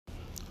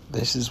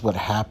This is what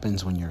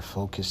happens when you're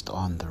focused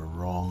on the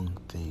wrong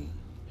thing.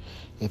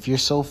 If you're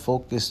so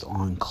focused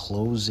on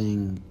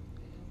closing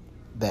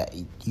that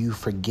you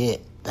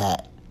forget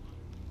that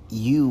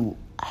you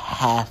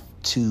have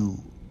to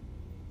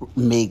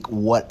make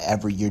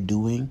whatever you're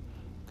doing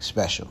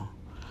special.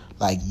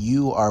 Like,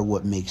 you are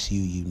what makes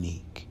you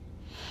unique.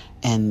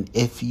 And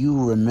if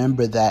you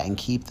remember that and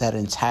keep that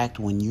intact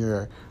when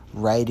you're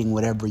writing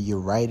whatever you're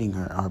writing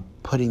or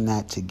putting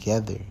that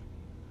together,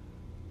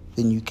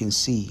 then you can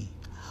see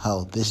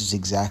how this is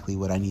exactly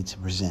what I need to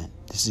present.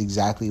 This is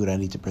exactly what I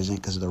need to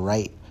present, because the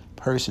right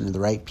person and the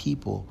right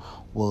people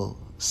will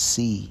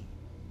see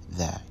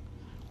that,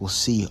 will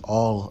see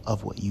all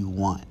of what you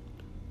want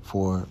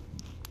for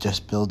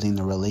just building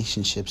the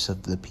relationships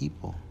of the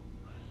people.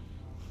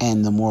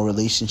 And the more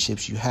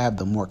relationships you have,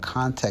 the more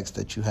context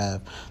that you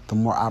have, the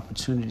more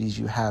opportunities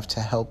you have to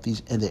help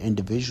these other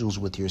individuals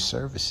with your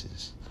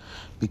services.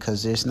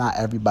 Because there's not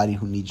everybody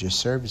who needs your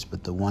service,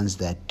 but the ones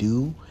that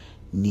do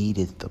need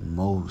it the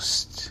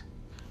most.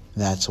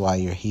 That's why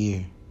you're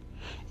here.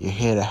 You're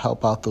here to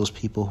help out those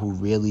people who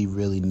really,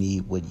 really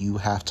need what you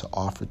have to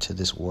offer to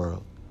this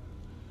world.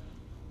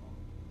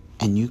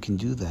 And you can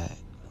do that.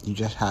 You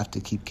just have to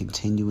keep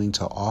continuing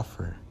to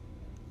offer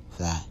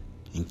that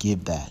and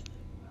give that.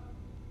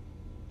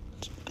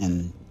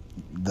 And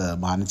the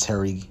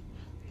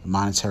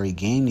monetary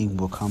gaining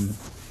will come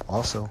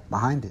also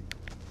behind it.